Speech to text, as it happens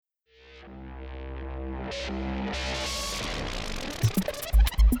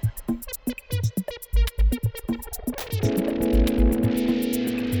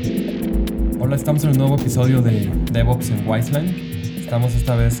Hola, estamos en un nuevo episodio de DevOps en Wiseland. Estamos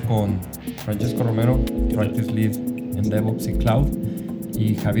esta vez con Francesco Romero, Practice Lead en DevOps y Cloud,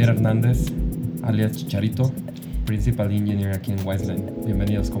 y Javier Hernández, alias Chicharito, Principal Engineer aquí en Wiseland.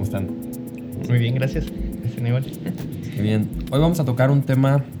 Bienvenidos, ¿cómo están? Muy bien, gracias. Qué bien. Hoy vamos a tocar un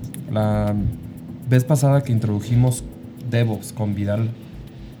tema. La vez pasada que introdujimos DevOps con Vidal,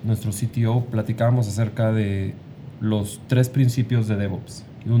 nuestro CTO, platicábamos acerca de los 3 principios de DevOps.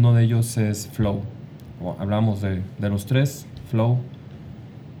 Y uno de ellos es Flow. Hablamos de los 3, Flow,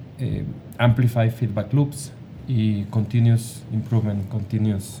 Amplify Feedback Loops y Continuous Improvement,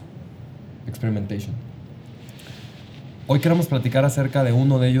 Continuous Experimentation. Hoy queremos platicar acerca de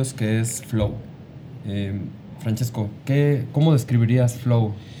uno de ellos, que es Flow. Francesco, ¿cómo describirías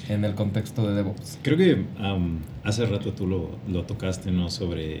Flow en el contexto de DevOps? Creo que hace rato tú lo tocaste, ¿no?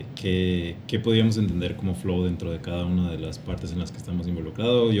 Sobre qué podíamos entender como Flow dentro de cada una de las partes en las que estamos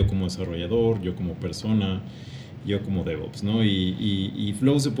involucrados. Yo como desarrollador, yo como persona, yo como DevOps, ¿no? Y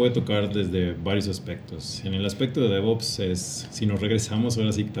Flow se puede tocar desde varios aspectos. En el aspecto de DevOps es, si nos regresamos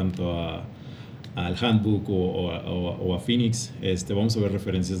ahora sí tanto al Handbook o a Phoenix, vamos a ver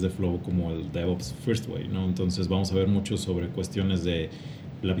referencias de Flow como el DevOps First Way, ¿no? Entonces vamos a ver mucho sobre cuestiones de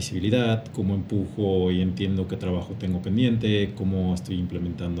la visibilidad, cómo empujo y entiendo qué trabajo tengo pendiente, cómo estoy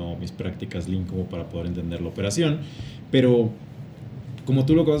implementando mis prácticas Lean como para poder entender la operación. Pero como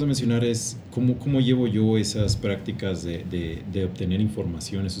tú lo acabas de mencionar, es cómo llevo yo esas prácticas de obtener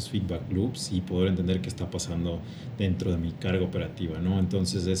información, esos feedback loops y poder entender qué está pasando dentro de mi carga operativa, ¿no?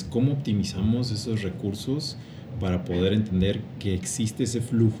 Entonces es cómo optimizamos esos recursos para poder entender que existe ese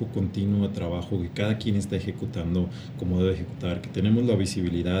flujo continuo de trabajo que cada quien está ejecutando como debe ejecutar, que tenemos la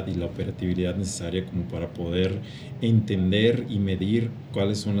visibilidad y la operatividad necesaria como para poder entender y medir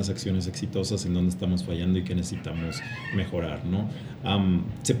cuáles son las acciones exitosas, en dónde estamos fallando y qué necesitamos mejorar, ¿no?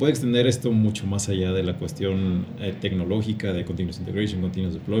 Se puede extender esto mucho más allá de la cuestión tecnológica de Continuous Integration,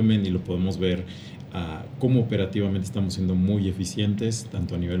 Continuous Deployment, y lo podemos ver cómo operativamente estamos siendo muy eficientes,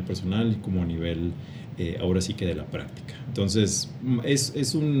 tanto a nivel personal como a nivel ahora sí que de la práctica. Entonces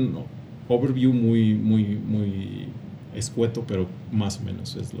es un overview muy escueto, pero más o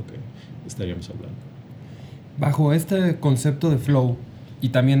menos es lo que estaríamos hablando. Bajo este concepto de Flow, y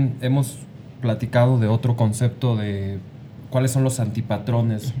también hemos platicado de otro concepto de cuáles son los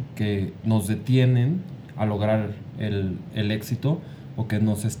antipatrones que nos detienen a lograr el éxito o que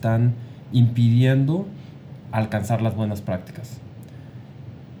nos están impidiendo alcanzar las buenas prácticas.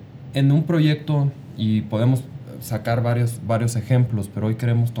 En un proyecto, y podemos sacar varios ejemplos, pero hoy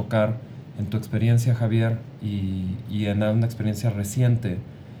queremos tocar en tu experiencia, Javier, y en una experiencia reciente,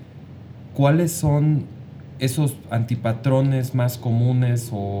 ¿cuáles son esos antipatrones más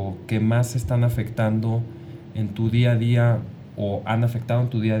comunes o que más están afectando en tu día a día o han afectado en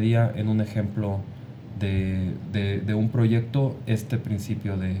tu día a día en un ejemplo de un proyecto, este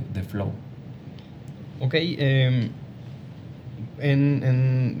principio de Flow? Ok,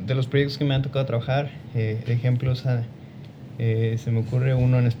 de los proyectos que me han tocado trabajar, ejemplos, se me ocurre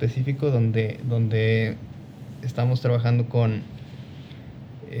uno en específico donde estamos trabajando con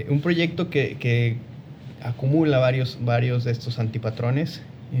un proyecto que acumula varios de estos antipatrones.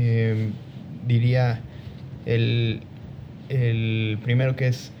 Diría el primero, que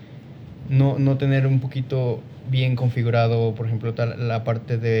es no tener un poquito bien configurado, por ejemplo, la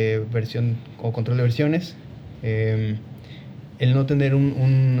parte de versión o control de versiones. El no tener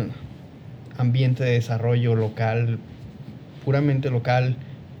un ambiente de desarrollo local, puramente local,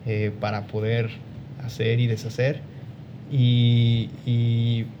 para poder hacer y deshacer.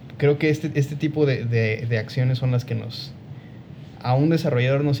 Y creo que este tipo de acciones son las que a un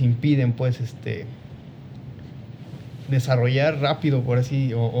desarrollador nos impiden, pues, desarrollar rápido, por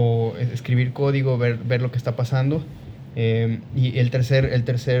así, o escribir código, ver lo que está pasando. Y el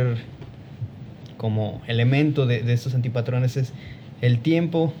tercer como elemento de estos antipatrones es el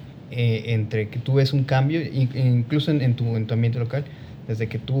tiempo entre que tú ves un cambio, incluso en tu ambiente local, desde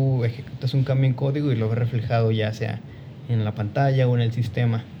que tú ejecutas un cambio en código y lo ves reflejado ya sea en la pantalla o en el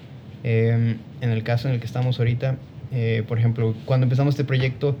sistema. En el caso en el que estamos ahorita, por ejemplo, cuando empezamos este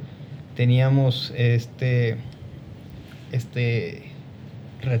proyecto teníamos este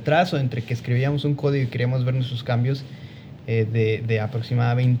retraso entre que escribíamos un código y queríamos ver nuestros cambios, de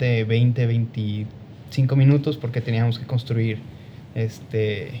aproximadamente 25 minutos, porque teníamos que construir,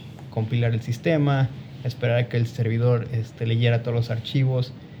 compilar el sistema, esperar a que el servidor leyera todos los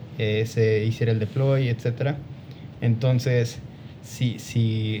archivos, se hiciera el deploy, etc. Entonces, si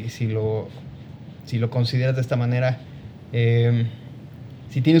lo si lo consideras de esta manera,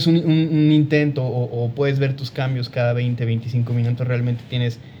 si tienes un intento o puedes ver tus cambios cada 20, 25 minutos, realmente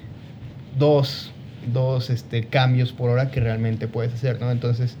tienes dos cambios por hora que realmente puedes hacer, ¿no?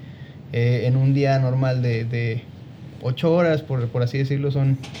 Entonces, en un día normal de 8 horas, por así decirlo,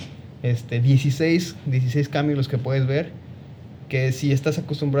 son 16 cambios los que puedes ver, que si estás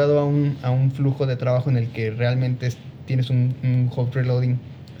acostumbrado a un flujo de trabajo en el que realmente tienes un hot reloading,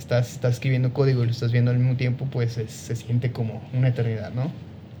 estás escribiendo código y lo estás viendo al mismo tiempo, pues se siente como una eternidad, ¿no?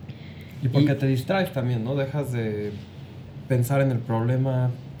 Y porque te distraes también, ¿no? Dejas de pensar en el problema,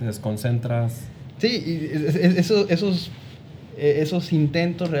 te desconcentras. Sí, y esos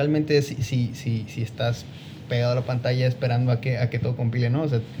intentos realmente, si estás pegado a la pantalla esperando a que todo compile, ¿no? O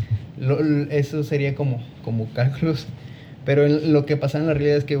sea, eso sería como cálculos. Pero lo que pasaba en la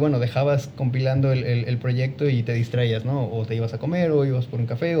realidad es que, bueno, dejabas compilando el proyecto y te distraías, ¿no? O te ibas a comer, o ibas por un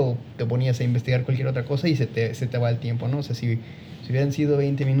café, o te ponías a investigar cualquier otra cosa y se te va el tiempo, ¿no? O sea, si hubieran sido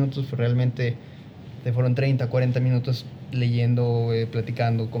 20 minutos, pues realmente te fueron 30, 40 minutos leyendo,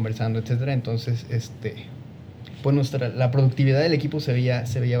 platicando, conversando, etcétera. Entonces, pues la productividad del equipo se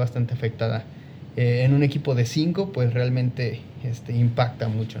veía bastante afectada. En un equipo de 5, pues realmente impacta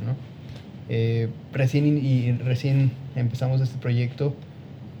mucho, ¿no? Recién empezamos este proyecto,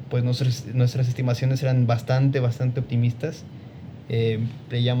 pues nuestras estimaciones eran bastante optimistas.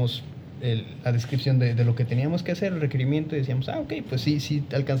 Leíamos la descripción de lo que teníamos que hacer, el requerimiento, y decíamos, ok, pues sí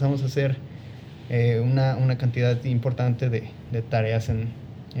alcanzamos a hacer una cantidad importante de tareas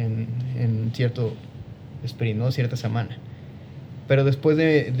en cierto sprint, ¿no? Cierta semana. Pero después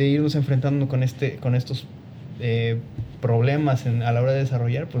de irnos enfrentando con estos problemas a la hora de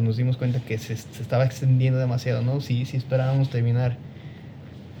desarrollar, pues nos dimos cuenta que se estaba extendiendo demasiado, ¿no? Si esperábamos terminar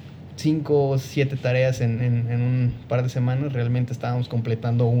 5 o 7 tareas en un par de semanas, realmente estábamos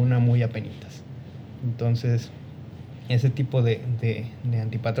completando una muy apenitas. Entonces, ese tipo de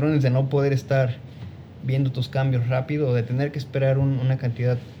antipatrones, de no poder estar viendo tus cambios rápido, o de tener que esperar una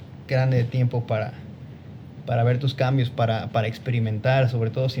cantidad grande de tiempo para ver tus cambios, para experimentar, sobre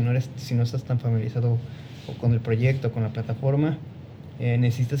todo si no estás tan familiarizado con el proyecto, con la plataforma,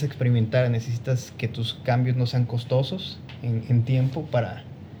 necesitas experimentar, necesitas que tus cambios no sean costosos en tiempo para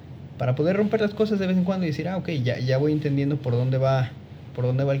poder romper las cosas de vez en cuando y decir, ok, ya voy entendiendo por dónde va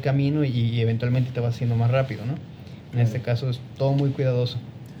el camino, y eventualmente te va haciendo más rápido, ¿no? En este caso es todo muy cuidadoso.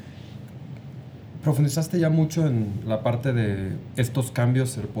 Profundizaste ya mucho en la parte de estos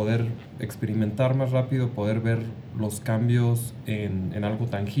cambios, el poder experimentar más rápido, poder ver los cambios en algo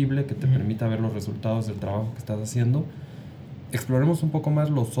tangible que te permita ver los resultados del trabajo que estás haciendo. Exploremos un poco más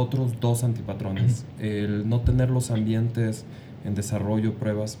los otros dos antipatrones. El no tener los ambientes en desarrollo,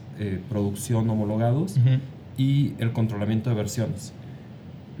 pruebas, producción homologados, y el controlamiento de versiones.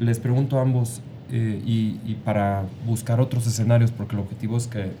 Les pregunto a ambos, y para buscar otros escenarios, porque el objetivo es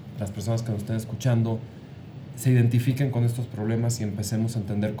que las personas que nos estén escuchando se identifiquen con estos problemas y empecemos a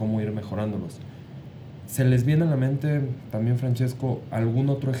entender cómo ir mejorándolos. ¿Se les viene a la mente también, Francesco, algún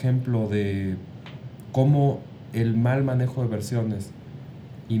otro ejemplo de cómo el mal manejo de versiones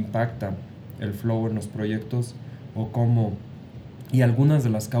impacta el flow en los proyectos, o cómo, y algunas de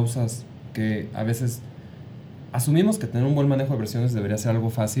las causas que a veces asumimos que tener un buen manejo de versiones debería ser algo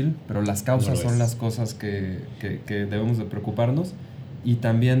fácil, pero las causas son las cosas que debemos de preocuparnos? Y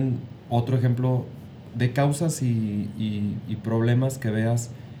también otro ejemplo de causas y problemas que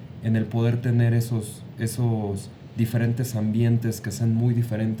veas en el poder tener esos diferentes ambientes que sean muy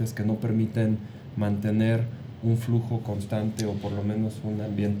diferentes, que no permiten mantener un flujo constante, o por lo menos un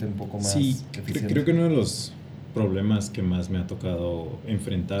ambiente un poco más eficiente. Creo que uno de los problemas que más me ha tocado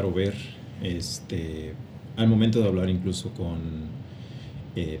enfrentar o ver al momento de hablar incluso con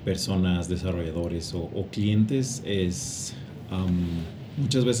personas, desarrolladores o clientes es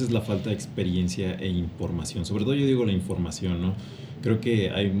muchas veces la falta de experiencia e información. Sobre todo yo digo la información, ¿no? Creo que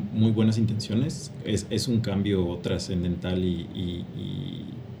hay muy buenas intenciones, es un cambio trascendental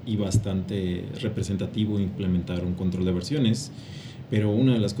y bastante representativo implementar un control de versiones. Pero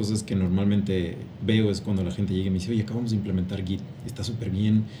una de las cosas que normalmente veo es cuando la gente llega y me dice, oye, acabamos de implementar Git, está súper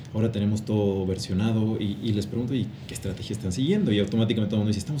bien, ahora tenemos todo versionado, y les pregunto, ¿y qué estrategia están siguiendo? Y automáticamente todo el mundo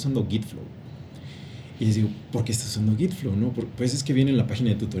dice, estamos usando Git Flow. Y les digo, ¿por qué estás usando Git Flow? ¿No? Pues es que viene en la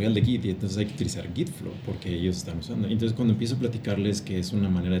página de tutorial de Git, y entonces hay que utilizar Git Flow porque ellos están usando. Entonces cuando empiezo a platicarles que es una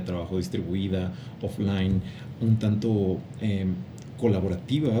manera de trabajo distribuida, offline, un tanto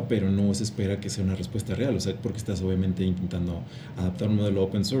colaborativa, pero no se espera que sea una respuesta real, o sea, porque estás obviamente intentando adaptar un modelo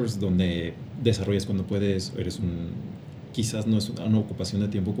open source donde desarrollas cuando puedes, eres quizás no es una ocupación de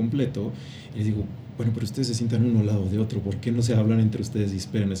tiempo completo, y les digo, bueno, pero ustedes se sientan uno al lado de otro, ¿por qué no se hablan entre ustedes y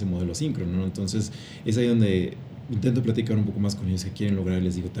esperan ese modelo asíncrono, ¿no? Entonces es ahí donde intento platicar un poco más con ellos que quieren lograr, y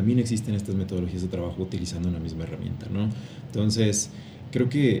les digo, también existen estas metodologías de trabajo utilizando una misma herramienta, ¿no? Entonces creo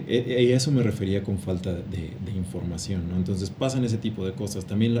que a eso me refería con falta de información, ¿no? Entonces pasan ese tipo de cosas.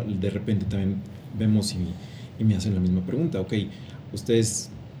 También de repente también vemos y me hacen la misma pregunta. Ok, ustedes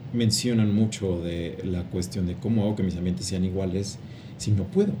mencionan mucho de la cuestión de cómo hago que mis ambientes sean iguales si no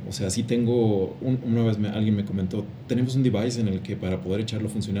puedo. O sea, si tengo, una vez alguien me comentó, tenemos un device en el que para poder echarlo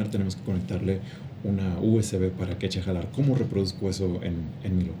a funcionar tenemos que conectarle una USB para que eche a jalar. ¿Cómo reproduzco eso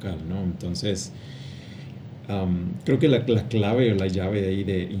en mi local, no? Entonces creo que la clave o la llave ahí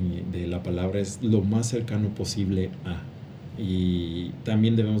de la palabra es lo más cercano posible a. Y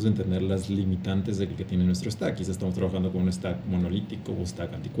también debemos de entender las limitantes de que tiene nuestro stack. Quizás estamos trabajando con un stack monolítico, un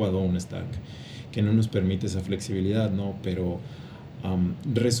stack anticuado, un stack que no nos permite esa flexibilidad, ¿no? Pero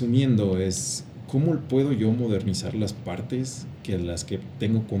resumiendo es cómo puedo yo modernizar las partes que las que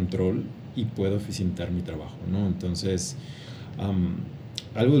tengo control y puedo eficientar mi trabajo, ¿no? Entonces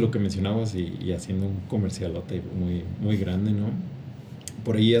algo de lo que mencionabas y haciendo un comercialote muy, muy grande, ¿no?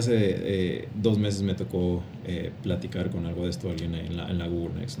 Por ahí hace 2 meses me tocó platicar con algo de esto alguien en la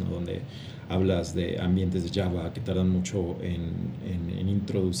Google Next, ¿no? Donde hablas de ambientes de Java que tardan mucho en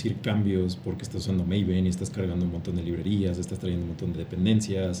introducir cambios porque estás usando Maven y estás cargando un montón de librerías, estás trayendo un montón de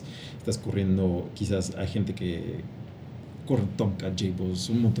dependencias, estás corriendo, quizás hay gente que corre Tomcat, JBoss,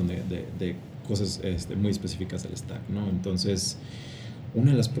 un montón de cosas muy específicas del stack, ¿no? Entonces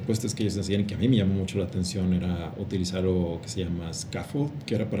una de las propuestas que ellos hacían, que a mí me llamó mucho la atención, era utilizar lo que se llama Scaffold,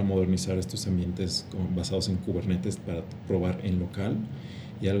 que era para modernizar estos ambientes basados en Kubernetes para probar en local,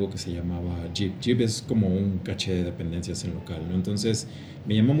 y algo que se llamaba Jib. Jib es como un caché de dependencias en local, ¿no? Entonces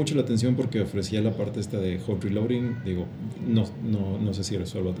me llamó mucho la atención porque ofrecía la parte esta de hot reloading. Digo, no sé si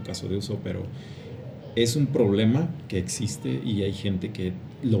resuelva tu caso de uso, pero es un problema que existe y hay gente que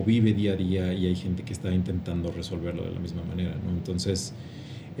lo vive día a día y hay gente que está intentando resolverlo de la misma manera, ¿no? Entonces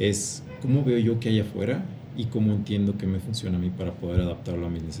es cómo veo yo que hay afuera y cómo entiendo que me funciona a mí para poder adaptarlo a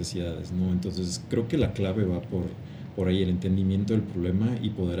mis necesidades, ¿no? Entonces creo que la clave va por ahí, el entendimiento del problema y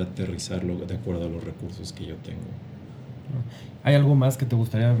poder aterrizarlo de acuerdo a los recursos que yo tengo. ¿Hay algo más que te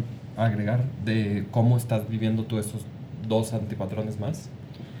gustaría agregar de cómo estás viviendo tú esos 2 antipatrones más?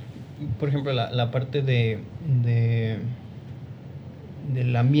 Por ejemplo, la parte del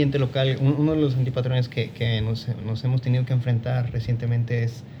ambiente local. Uno de los antipatrones que nos hemos tenido que enfrentar recientemente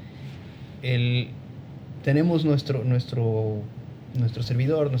es tenemos nuestro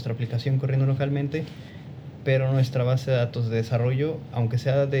servidor, nuestra aplicación corriendo localmente, pero nuestra base de datos de desarrollo, aunque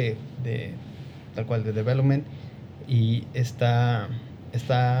sea de tal cual de development, y está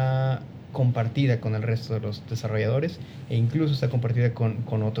compartida con el resto de los desarrolladores e incluso está compartida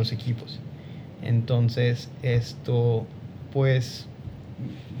con otros equipos. Entonces esto pues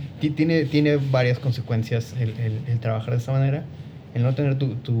tiene varias consecuencias el trabajar de esta manera. El no tener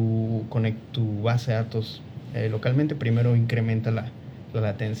tu base de datos localmente, primero incrementa la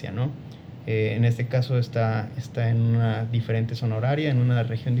latencia, ¿no? En este caso está en una diferente zona horaria, en una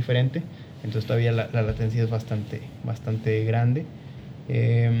región diferente, entonces todavía la latencia es bastante grande.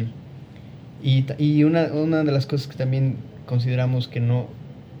 Y una de las cosas que también consideramos que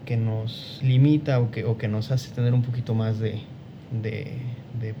nos limita o que nos hace tener un poquito más de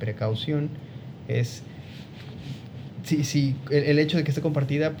precaución es si el hecho de que esté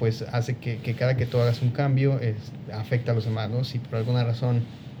compartida pues hace que cada que tú hagas un cambio afecta a los demás, ¿no? Si por alguna razón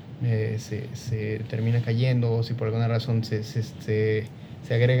se termina cayendo, o si por alguna razón se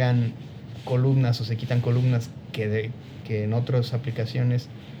agregan columnas o se quitan columnas que en otras aplicaciones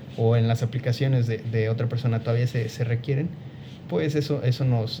o en las aplicaciones de otra persona todavía se requieren, pues eso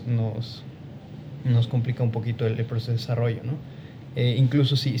nos complica un poquito el proceso de desarrollo, ¿no?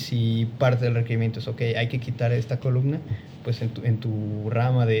 Incluso si parte del requerimiento es, ok, hay que quitar esta columna, pues en tu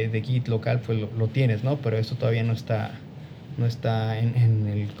rama de Git local pues lo tienes, ¿no? Pero eso todavía no está en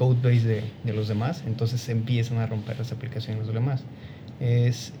el code base de los demás, entonces se empiezan a romper las aplicaciones de los demás.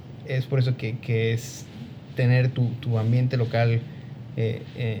 Es por eso que es tener tu ambiente local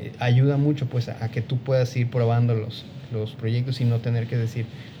ayuda mucho pues a que tú puedas ir probando los proyectos y no tener que decir,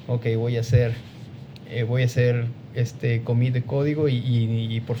 ok, voy a hacer este commit de código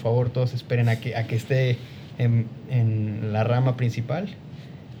y por favor todos esperen a que esté en la rama principal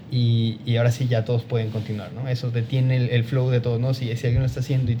y ahora sí ya todos pueden continuar, ¿no? Eso detiene el flow de todos, ¿no? Si alguien lo está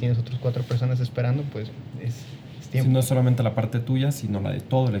haciendo y tienes otras 4 personas esperando, pues tiempo. Si no es solamente la parte tuya, sino la de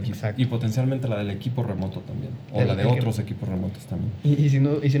todo el equipo. Exacto. Y potencialmente la del equipo remoto también. O la de otros equipos remotos también. Y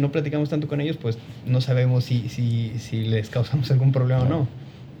si no platicamos tanto con ellos, pues no sabemos si les causamos algún problema o no.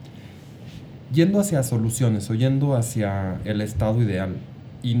 Yendo hacia soluciones o yendo hacia el estado ideal,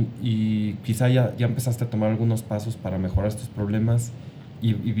 y quizá ya empezaste a tomar algunos pasos para mejorar estos problemas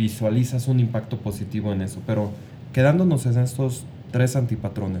y visualizas un impacto positivo en eso, pero quedándonos en estos 3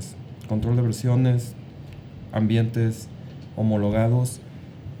 antipatrones: control de versiones, ambientes homologados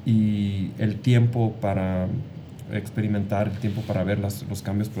y el tiempo para experimentar, el tiempo para ver los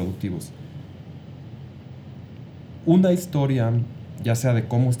cambios productivos. Una historia, ya sea de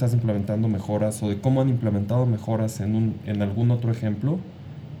cómo estás implementando mejoras o de cómo han implementado mejoras en algún otro ejemplo.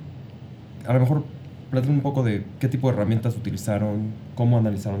 A lo mejor platican un poco de qué tipo de herramientas utilizaron, cómo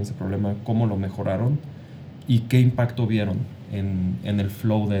analizaron ese problema, cómo lo mejoraron y qué impacto vieron en el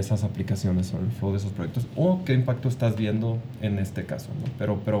flow de esas aplicaciones o el flow de esos proyectos, o qué impacto estás viendo en este caso, ¿no?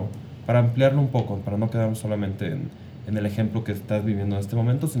 Pero para ampliarlo un poco, para no quedarnos solamente en el ejemplo que estás viviendo en este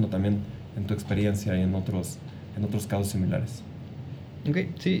momento, sino también en tu experiencia y en otros casos similares. Ok,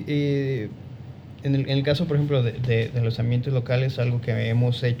 sí. En el caso, por ejemplo, de los ambientes locales, algo que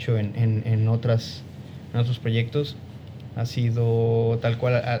hemos hecho en otros proyectos ha sido tal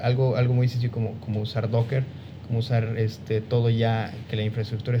cual algo muy sencillo como usar Docker, como usar todo ya, que la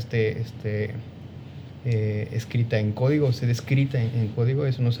infraestructura esté escrita en código, esté descrita en código.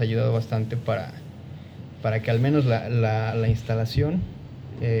 Eso nos ha ayudado bastante para que al menos la instalación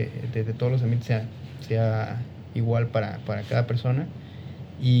de todos los ambientes sea igual para cada persona,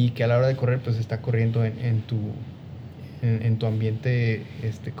 y que a la hora de correr pues está corriendo en tu ambiente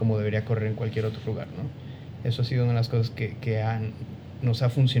como debería correr en cualquier otro lugar, ¿no? Eso ha sido una de las cosas que nos ha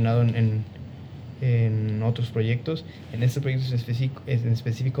funcionado en otros proyectos. En este proyecto en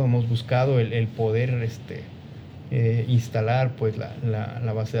específico hemos buscado el poder instalar pues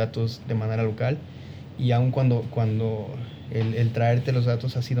la base de datos de manera local, y aun cuando el traerte los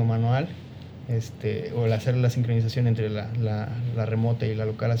datos ha sido manual, o el hacer la sincronización entre la remota y la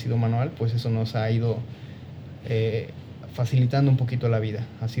local ha sido manual, pues eso nos ha ido facilitando un poquito la vida.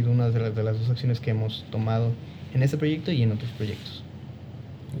 Ha sido una de las 2 acciones que hemos tomado en este proyecto y en otros proyectos.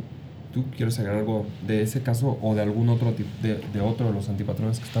 ¿Tú quieres agregar algo de ese caso o de algún otro de otro de los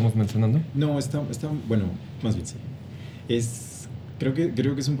antipatrones que estamos mencionando? No, bueno, más bien sí. Creo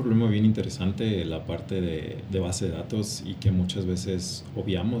que es un problema bien interesante la parte de base de datos, y que muchas veces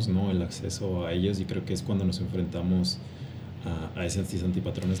obviamos, ¿no?, el acceso a ellos, y creo que es cuando nos enfrentamos a esos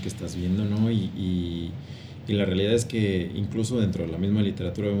antipatrones que estás viendo, ¿no? Y la realidad es que incluso dentro de la misma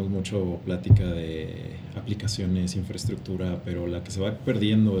literatura vemos mucho plática de aplicaciones, infraestructura, pero la que se va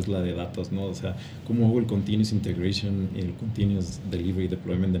perdiendo es la de datos, ¿no? O sea, ¿cómo hago el continuous integration y el continuous delivery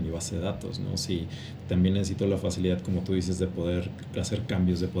deployment de mi base de datos, ¿no? Si también necesito la facilidad, como tú dices, de poder hacer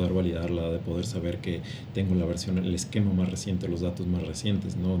cambios, de poder validarla, de poder saber que tengo la versión, el esquema más reciente, los datos más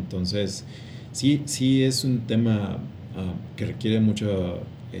recientes, ¿no? Entonces, sí es un tema que requiere mucha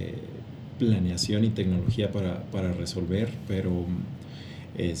planeación y tecnología para resolver, pero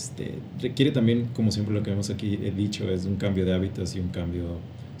requiere también, como siempre lo que hemos aquí dicho, es un cambio de hábitos y un cambio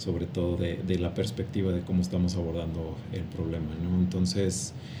sobre todo de la perspectiva de cómo estamos abordando el problema, ¿no?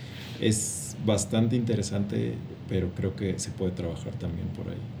 Entonces es bastante interesante, pero creo que se puede trabajar también por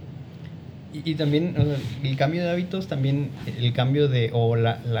ahí. Y también, o sea, el cambio de hábitos, también el cambio o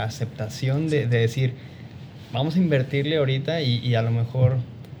la aceptación de decir, vamos a invertirle ahorita, y a lo mejor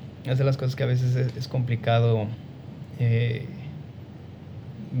hacer las cosas que a veces es complicado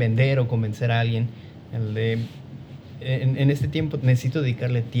vender o convencer a alguien. En este tiempo necesito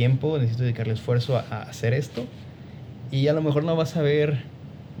dedicarle tiempo, necesito dedicarle esfuerzo a hacer esto, y a lo mejor no vas a ver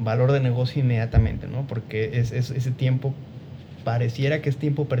valor de negocio inmediatamente, ¿no? Porque ese tiempo pareciera que es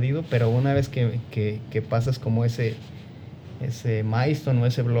tiempo perdido, pero una vez que pasas como ese milestone o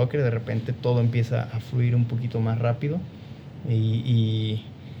ese blocker, de repente todo empieza a fluir un poquito más rápido, y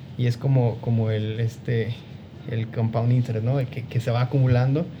es como el compound interest, ¿no? Que se va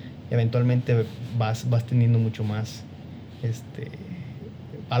acumulando, y eventualmente vas teniendo mucho más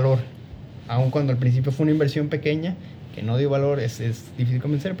valor. Aun cuando al principio fue una inversión pequeña que no dio valor, es difícil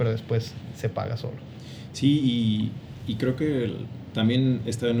convencer, pero después se paga solo. Sí, y creo que también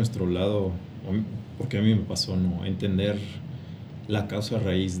está de nuestro lado, porque a mí me pasó, ¿no?, entender la causa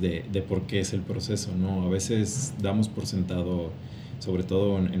raíz de por qué es el proceso, ¿no? A veces damos por sentado, sobre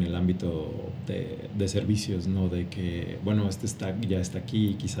todo en el ámbito de servicios, ¿no?, de que, bueno, este stack ya está aquí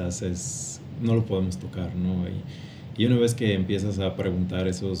y quizás no lo podemos tocar, ¿no? Y una vez que empiezas a preguntar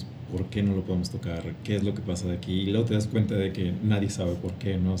esos por qué no lo podemos tocar, qué es lo que pasa de aquí, y luego te das cuenta de que nadie sabe por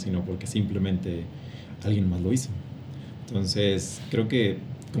qué, ¿no?, sino porque simplemente alguien más lo hizo. Entonces, creo que,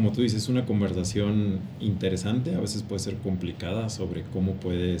 como tú dices, es una conversación interesante, a veces puede ser complicada sobre cómo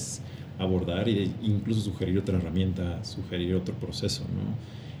puedes abordar e incluso sugerir otra herramienta, sugerir otro proceso, ¿no?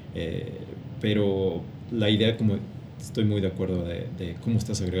 Pero la idea, como estoy muy de acuerdo, de cómo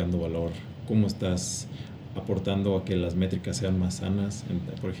estás agregando valor, cómo estás aportando a que las métricas sean más sanas,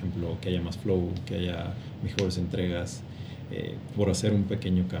 por ejemplo, que haya más flow, que haya mejores entregas, por hacer un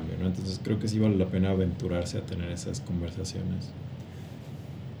pequeño cambio, ¿no? Entonces creo que sí vale la pena aventurarse a tener esas conversaciones.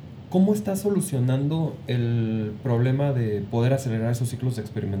 ¿Cómo estás solucionando el problema de poder acelerar esos ciclos de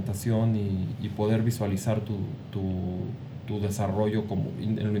experimentación y poder visualizar tu desarrollo como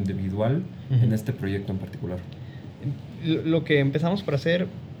en lo individual en este proyecto en particular? Lo que empezamos por hacer,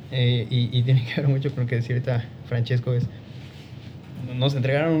 y tiene que ver mucho con lo que decía ahorita Francesco, es nos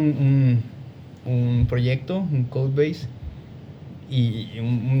entregaron un proyecto, un code base y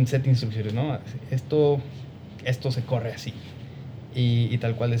un set de instrucciones, ¿no? Esto se corre así. Y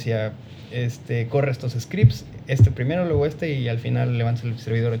tal cual decía, corre estos scripts, primero, luego y al final levantas el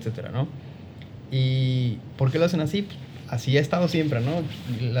servidor, etcétera, ¿no? ¿Y por qué lo hacen así? Así ha estado siempre, ¿no?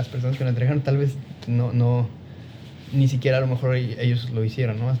 Las personas que lo entregaron tal vez no ni siquiera a lo mejor ellos lo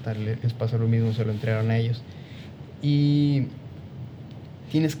hicieron, ¿no? Hasta les pasó lo mismo, se lo entregaron a ellos. Y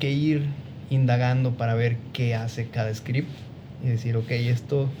tienes que ir indagando para ver qué hace cada script y decir, ok,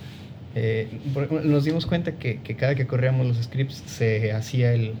 nos dimos cuenta que cada que corríamos los scripts se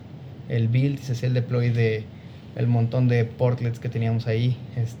hacía el build y se hacía el deploy de el montón de portlets que teníamos ahí,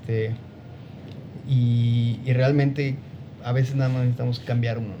 y realmente a veces nada más necesitamos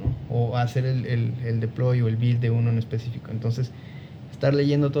cambiar uno, ¿no? O hacer el deploy o el build de uno en específico. Entonces, estar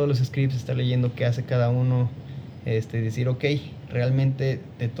leyendo todos los scripts, estar leyendo qué hace cada uno, decir, ok, realmente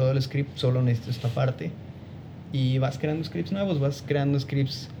de todo el script solo necesito esta parte, y vas creando scripts nuevos, vas creando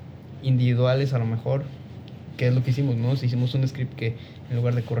scripts individuales a lo mejor, que es lo que hicimos, ¿no? Hicimos un script que en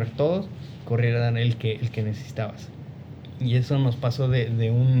lugar de correr todos, corrieran el que necesitabas. Y eso nos pasó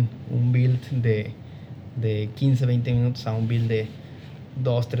de un build de 15, 20 minutos a un build de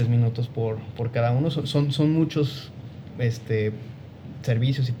 2, 3 minutos por cada uno. Son muchos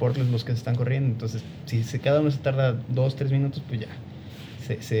servicios y portlets los que se están corriendo. Entonces, si cada uno se tarda 2, 3 minutos, pues ya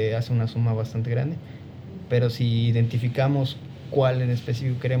se hace una suma bastante grande. Pero si identificamos cuál en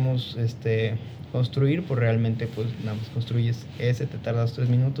específico queremos construir, pues realmente pues nada más construyes ese, te tardas 3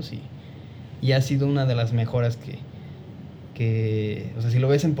 minutos y ha sido una de las mejoras que, o sea, si lo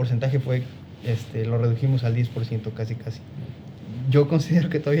ves en porcentaje fue, lo redujimos al 10% casi. Yo considero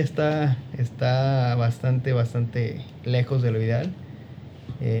que todavía está bastante lejos de lo ideal,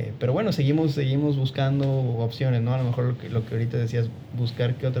 pero bueno, seguimos buscando opciones, ¿no? A lo mejor lo que ahorita decías,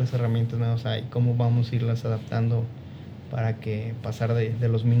 buscar qué otras herramientas nuevas hay, cómo vamos a irlas adaptando para que pasar de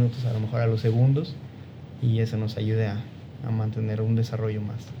los minutos a lo mejor a los segundos, y eso nos ayude a mantener un desarrollo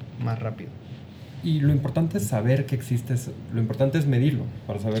más rápido. Y lo importante es saber que existe, lo importante es medirlo,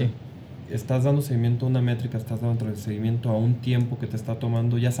 para saber, estás dando seguimiento a una métrica, estás dando seguimiento a un tiempo que te está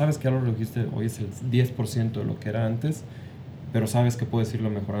tomando, ya sabes que ya lo redujiste, hoy es el 10% de lo que era antes, pero sabes que puedes irlo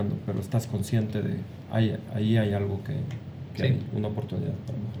mejorando, pero estás consciente de, ahí hay algo que hay una oportunidad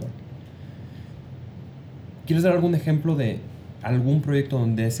para mejorar. ¿Quieres dar algún ejemplo de algún proyecto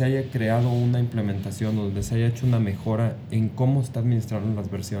donde se haya creado una implementación, donde se haya hecho una mejora en cómo está administrando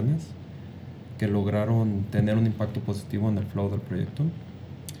las versiones, que lograron tener un impacto positivo en el flow del proyecto?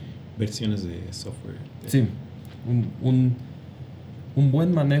 Versiones de software. Sí, un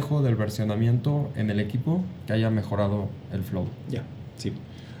buen manejo del versionamiento en el equipo que haya mejorado el flow. Ya, sí.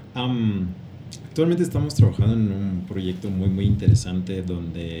 Actualmente estamos trabajando en un proyecto muy interesante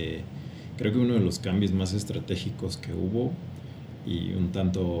donde creo que uno de los cambios más estratégicos que hubo y un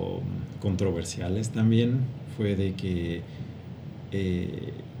tanto controversiales también fue de que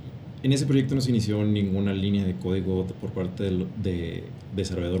en ese proyecto no se inició ninguna línea de código por parte de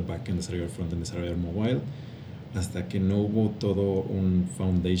desarrollador backend, desarrollador frontend, desarrollador mobile, hasta que no hubo todo un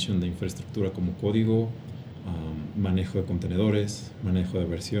foundation de infraestructura como código, manejo de contenedores, manejo de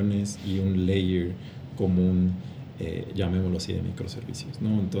versiones y un layer común, llamémoslo así, de microservicios,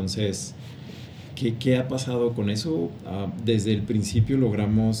 ¿no? Entonces, ¿qué ha pasado con eso? Desde el principio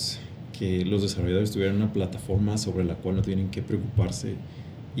logramos que los desarrolladores tuvieran una plataforma sobre la cual no tienen que preocuparse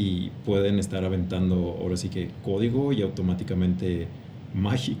y pueden estar aventando ahora sí que código y automáticamente,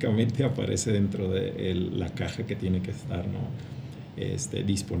 mágicamente aparece dentro de la caja que tiene que estar, ¿no?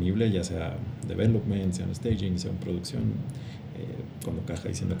 Disponible, ya sea development, sea en staging, sea en producción, cuando caja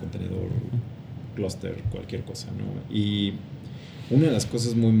diciendo contenedor, cluster, cualquier cosa, ¿no? Y una de las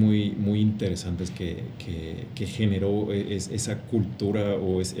cosas muy interesantes que generó esa cultura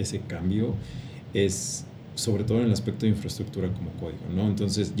o ese cambio es sobre todo en el aspecto de infraestructura como código, ¿no?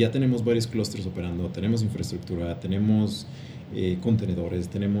 Entonces ya tenemos varios clústeres operando, tenemos infraestructura, tenemos contenedores,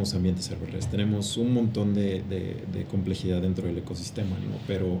 tenemos ambientes serverless, tenemos un montón de complejidad dentro del ecosistema, ¿no?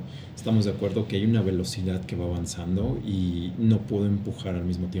 Pero estamos de acuerdo que hay una velocidad que va avanzando y no puedo empujar al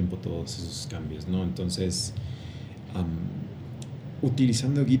mismo tiempo todos esos cambios, ¿no? Entonces,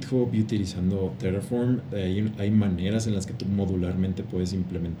 utilizando GitHub y utilizando Terraform, hay maneras en las que tú modularmente puedes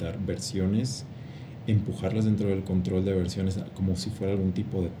implementar versiones, empujarlas dentro del control de versiones como si fuera algún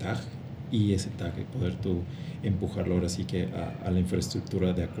tipo de tag, y ese tag poder tú empujarlo ahora sí que a la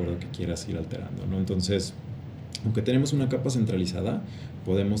infraestructura de acuerdo que quieras ir alterando, ¿no? Entonces, aunque tenemos una capa centralizada,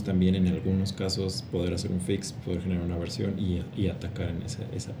 podemos también en algunos casos poder hacer un fix, poder generar una versión y atacar en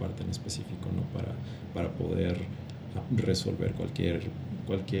esa parte en específico, ¿no? Para poder resolver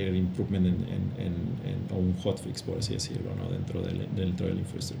cualquier improvement o un hotfix, por así decirlo, ¿no? dentro de la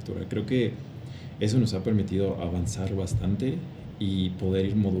infraestructura. Creo que eso nos ha permitido avanzar bastante y poder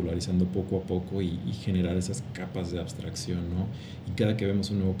ir modularizando poco a poco y generar esas capas de abstracción, ¿no? Y cada que vemos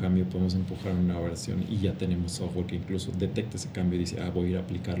un nuevo cambio podemos empujar una versión y ya tenemos software que incluso detecta ese cambio y dice, voy a ir a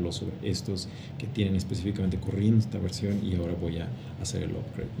aplicarlo sobre estos que tienen específicamente corriendo esta versión y ahora voy a hacer el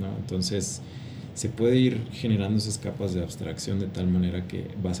upgrade, ¿no? Entonces se puede ir generando esas capas de abstracción de tal manera que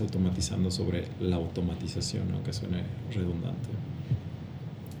vas automatizando sobre la automatización, ¿no? Que suene redundante.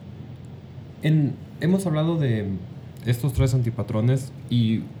 Hemos hablado de estos 3 antipatrones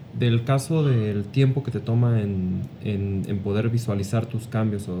y del caso del tiempo que te toma en poder visualizar tus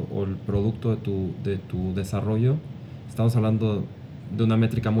cambios o el producto de tu desarrollo. Estamos hablando de una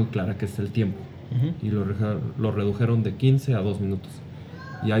métrica muy clara que es el tiempo. Y lo redujeron de 15 a 2 minutos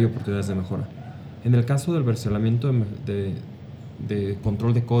y hay oportunidades de mejora. En el caso del versionamiento de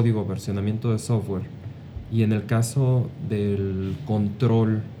control de código, versionamiento de software, y en el caso del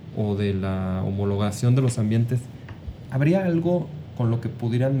control o de la homologación de los ambientes, ¿habría algo con lo que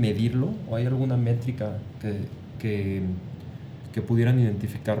pudieran medirlo? ¿O hay alguna métrica que pudieran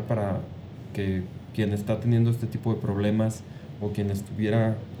identificar para que quien está teniendo este tipo de problemas o quien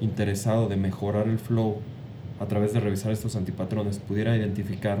estuviera interesado de mejorar el flow a través de revisar estos antipatrones pudiera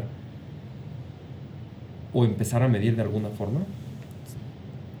identificar o empezar a medir de alguna forma?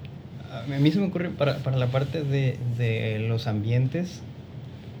 A mí se me ocurre para la parte de los ambientes,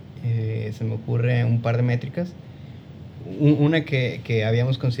 se me ocurre un par de métricas. Una que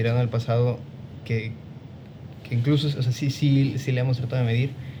habíamos considerado en el pasado, que incluso, o sea, sí le hemos tratado de medir,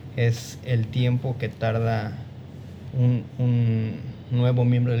 es el tiempo que tarda un nuevo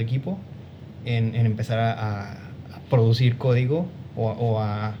miembro del equipo en empezar a producir código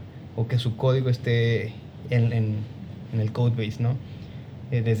o que su código esté en el codebase, ¿no?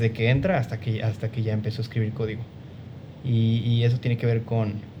 Desde que entra hasta que ya empezó a escribir código. Y eso tiene que ver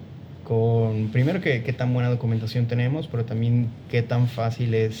con primero qué tan buena documentación tenemos, pero también qué tan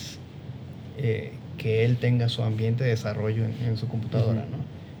fácil es que él tenga su ambiente de desarrollo en su computadora, ¿no?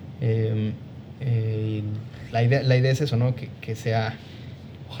 La idea es eso, ¿no? Que sea,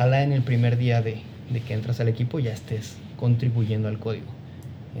 ojalá en el primer día de que entras al equipo ya estés contribuyendo al código.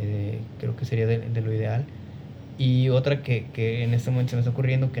 Creo que sería de lo ideal. Y otra que en este momento se me está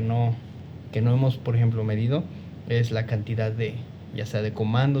ocurriendo que no hemos, por ejemplo, medido, es la cantidad de, ya sea de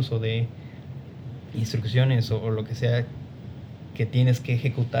comandos o de instrucciones o lo que sea que tienes que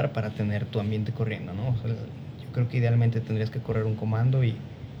ejecutar para tener tu ambiente corriendo, ¿no? O sea, yo creo que idealmente tendrías que correr un comando y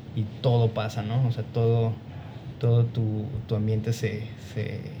todo pasa, ¿no? O sea, todo tu ambiente se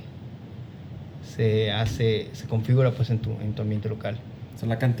configura pues en tu ambiente local. O sea,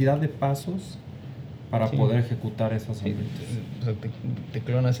 la cantidad de pasos para poder ejecutar esos ambientes. O sea, te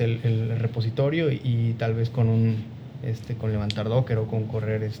clonas el repositorio y tal vez con levantar Docker o con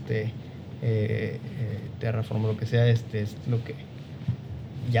correr Terraform o lo que sea, es lo que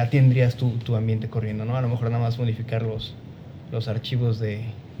ya tendrías tu ambiente corriendo, ¿no? A lo mejor nada más modificar los archivos de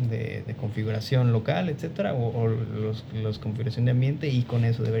configuración local, etcétera, o los configuración de ambiente, y con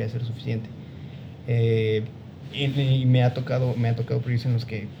eso debería ser suficiente. Y me ha tocado proyectos en los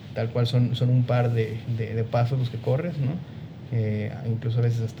que tal cual son un par de pasos los que corres, ¿no? Incluso a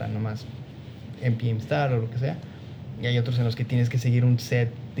veces hasta nomás npm install o lo que sea. Y hay otros en los que tienes que seguir un set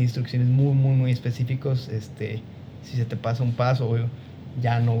de instrucciones muy, muy, muy específicos. Si se te pasa un paso,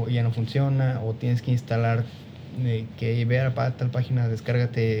 ya no funciona, o tienes que instalar, que ve a tal página,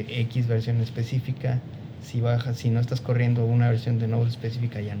 descárgate X versión específica. Si no estás corriendo una versión de Node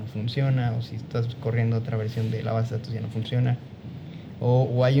específica, ya no funciona, o si estás corriendo otra versión de la base de datos, ya no funciona.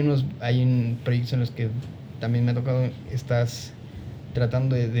 O hay proyectos en los que también me ha tocado, estás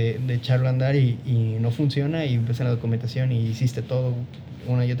tratando de echarlo a andar y no funciona, y ves en la documentación y hiciste todo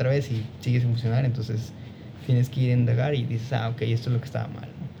una y otra vez y sigue sin funcionar, entonces tienes que ir a indagar y dices, ok, esto es lo que estaba mal,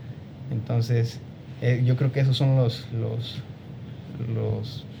 ¿no? Entonces, yo creo que esos son los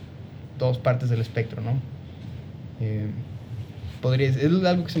dos partes del espectro, ¿no? Es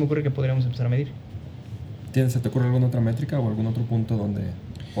algo que se me ocurre que podríamos empezar a medir. ¿Se te ocurre alguna otra métrica o algún otro punto donde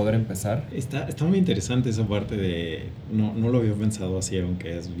poder empezar? Está muy interesante esa parte de... No lo había pensado así,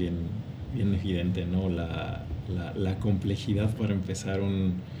 aunque es bien evidente, ¿no? La complejidad para empezar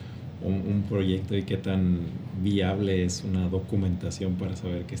un proyecto y qué tan viable es una documentación para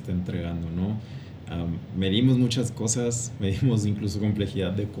saber qué está entregando, ¿no? Medimos muchas cosas, medimos incluso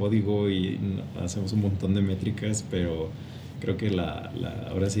complejidad de código y hacemos un montón de métricas, pero creo que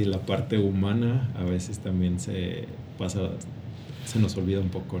ahora sí la parte humana a veces también se nos olvida un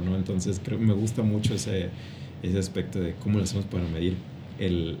poco, ¿no? Entonces me gusta mucho ese aspecto de cómo lo hacemos para medir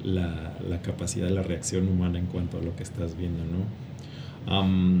la capacidad de la reacción humana en cuanto a lo que estás viendo, ¿no?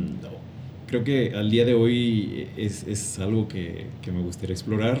 Creo que al día de hoy es algo que me gustaría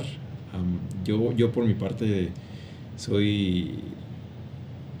explorar. Yo por mi parte soy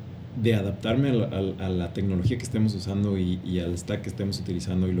de adaptarme a la tecnología que estemos usando y al stack que estemos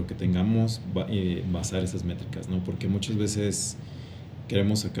utilizando y lo que tengamos, basar esas métricas, ¿no? Porque muchas veces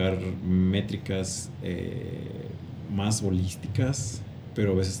queremos sacar métricas más holísticas,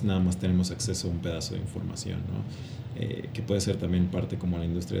 pero a veces nada más tenemos acceso a un pedazo de información, ¿no? Que puede ser también parte como la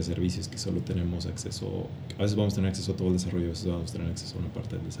industria de servicios, que solo tenemos acceso, a veces vamos a tener acceso a todo el desarrollo, a veces vamos a tener acceso a una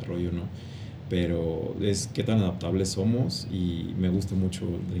parte del desarrollo, ¿no? Pero es qué tan adaptables somos, y me gusta mucho,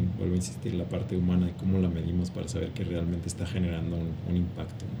 vuelvo a insistir, la parte humana de cómo la medimos para saber que realmente está generando un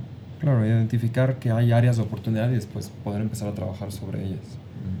impacto, ¿no? Claro, identificar que hay áreas de oportunidad y después poder empezar a trabajar sobre ellas.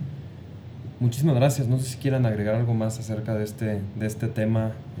 Muchísimas gracias. No sé si quieran agregar algo más acerca de este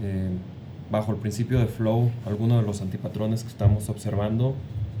tema. Bajo el principio de Flow, alguno de los antipatrones que estamos observando,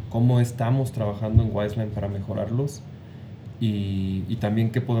 cómo estamos trabajando en Wiseline para mejorarlos, y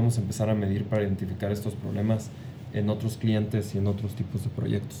también qué podemos empezar a medir para identificar estos problemas en otros clientes y en otros tipos de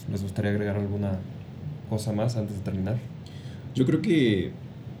proyectos. ¿Les gustaría agregar alguna cosa más antes de terminar? Yo creo que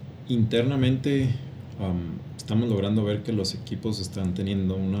internamente estamos logrando ver que los equipos están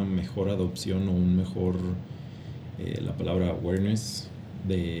teniendo una mejor adopción o un mejor, la palabra awareness,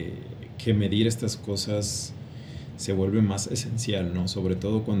 de que medir estas cosas se vuelve más esencial, ¿no? Sobre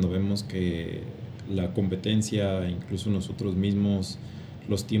todo cuando vemos que la competencia, incluso nosotros mismos,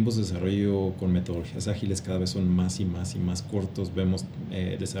 los tiempos de desarrollo con metodologías ágiles cada vez son más y más cortos. Vemos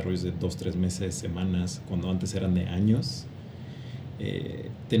desarrollos de 2-3 meses, semanas, cuando antes eran de años.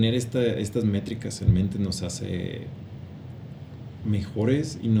 Tener estas métricas en mente nos hace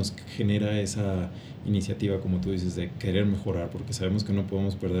mejores y nos genera esa iniciativa, como tú dices, de querer mejorar, porque sabemos que no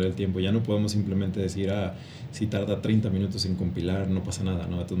podemos perder el tiempo. Ya no podemos simplemente decir, si tarda 30 minutos en compilar, no pasa nada,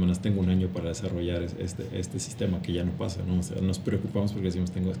 ¿no? De todas maneras tengo un año para desarrollar este sistema, que ya no pasa, ¿no? O sea, nos preocupamos porque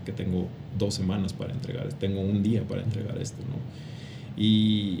decimos tengo 2 semanas para entregar, tengo un día para entregar esto, ¿no?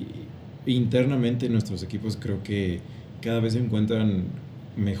 Y internamente nuestros equipos creo que cada vez se encuentran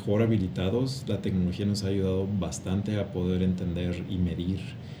mejor habilitados. La tecnología nos ha ayudado bastante a poder entender y medir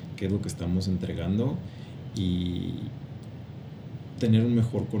qué es lo que estamos entregando y tener un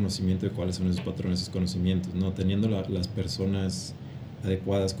mejor conocimiento de cuáles son esos patrones, esos conocimientos, ¿no? Teniendo las personas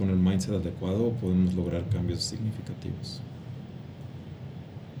adecuadas, con el mindset adecuado, podemos lograr cambios significativos.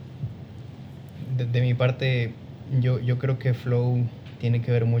 De mi parte, yo creo que Flow tiene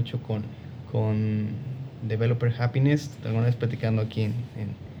que ver mucho con Developer Happiness. Alguna vez platicando aquí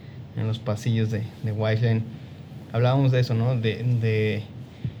en los pasillos de Wiseline, hablábamos de eso, ¿no? De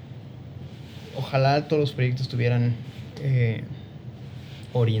ojalá todos los proyectos estuvieran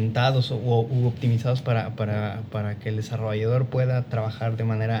orientados u optimizados para que el desarrollador pueda trabajar de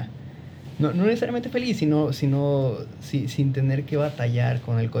manera no necesariamente feliz, sino sin tener que batallar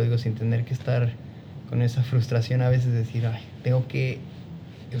con el código, sin tener que estar con esa frustración a veces de decir, tengo que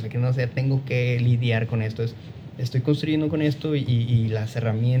lidiar con esto. Estoy construyendo con esto y las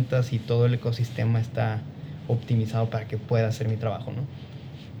herramientas y todo el ecosistema está optimizado para que pueda hacer mi trabajo, ¿no?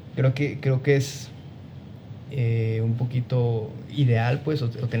 Creo que es un poquito ideal, pues,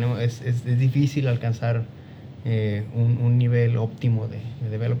 es difícil alcanzar un nivel óptimo de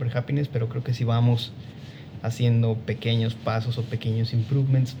Developer Happiness, pero creo que si vamos haciendo pequeños pasos o pequeños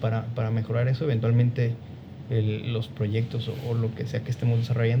improvements para mejorar eso, eventualmente los proyectos o lo que sea que estemos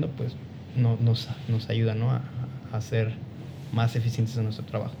desarrollando, pues nos ayuda, ¿no? a ser más eficientes en nuestro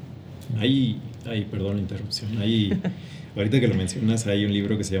trabajo. Perdón la interrupción. Ahorita que lo mencionas, hay un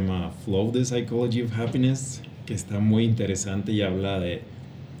libro que se llama Flow, The Psychology of Happiness, que está muy interesante y habla de...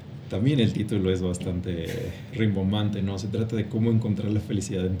 También el título es bastante rimbombante, ¿no? Se trata de cómo encontrar la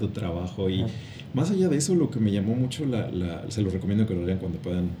felicidad en tu trabajo y más allá de eso, lo que me llamó mucho, se los recomiendo que lo lean cuando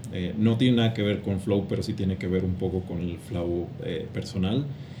puedan. No tiene nada que ver con flow, pero sí tiene que ver un poco con el flow personal.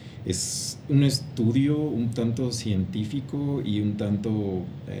 Es un estudio un tanto científico y un tanto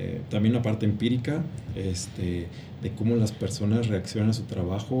también una parte empírica de cómo las personas reaccionan a su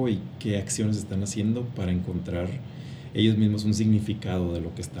trabajo y qué acciones están haciendo para encontrar ellos mismos un significado de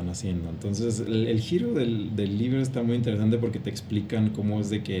lo que están haciendo. Entonces el giro del libro está muy interesante porque te explican cómo es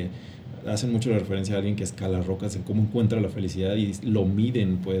de que hacen mucho la referencia a alguien que escala rocas en cómo encuentra la felicidad y lo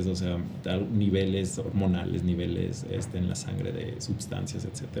miden, pues, o sea, niveles hormonales, niveles en la sangre de sustancias,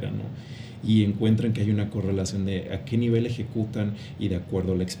 etcétera, ¿no? Y encuentran que hay una correlación de a qué nivel ejecutan y de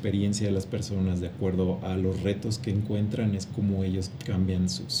acuerdo a la experiencia de las personas, de acuerdo a los retos que encuentran, es como ellos cambian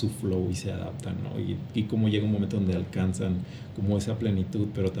su flow y se adaptan, ¿no? Y cómo llega un momento donde alcanzan como esa plenitud,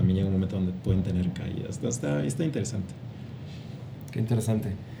 pero también llega un momento donde pueden tener caídas. Está interesante. Qué interesante.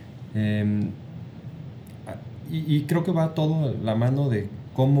 Y creo que va todo la mano de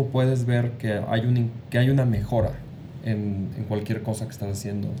cómo puedes ver que hay una mejora en cualquier cosa que estás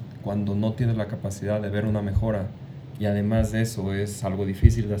haciendo. Cuando no tienes la capacidad de ver una mejora y además de eso es algo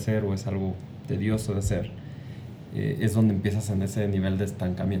difícil de hacer o es algo tedioso de hacer, es donde empiezas en ese nivel de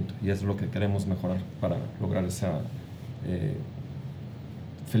estancamiento y es lo que queremos mejorar para lograr esa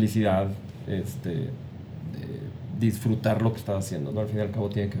felicidad, disfrutar lo que estás haciendo, ¿no? Al fin y al cabo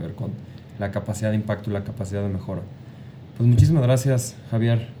tiene que ver con la capacidad de impacto y la capacidad de mejora. Pues muchísimas gracias,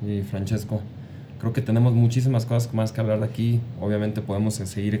 Javier y Francesco. Creo que tenemos muchísimas cosas más que hablar de aquí. Obviamente podemos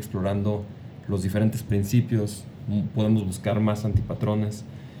seguir explorando los diferentes principios, podemos buscar más antipatrones.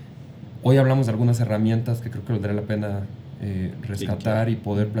 Hoy hablamos de algunas herramientas que creo que valdría la pena rescatar y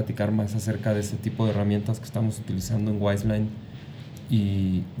poder platicar más acerca de ese tipo de herramientas que estamos utilizando en Wiseline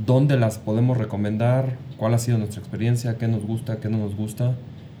y dónde las podemos recomendar, cuál ha sido nuestra experiencia, qué nos gusta, qué no nos gusta,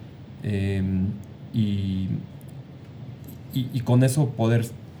 y con eso poder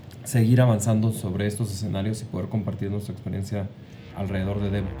seguir avanzando sobre estos escenarios y poder compartir nuestra experiencia alrededor de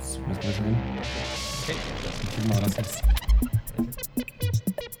DevOps. ¿Les parece bien? Okay. Muchísimas gracias.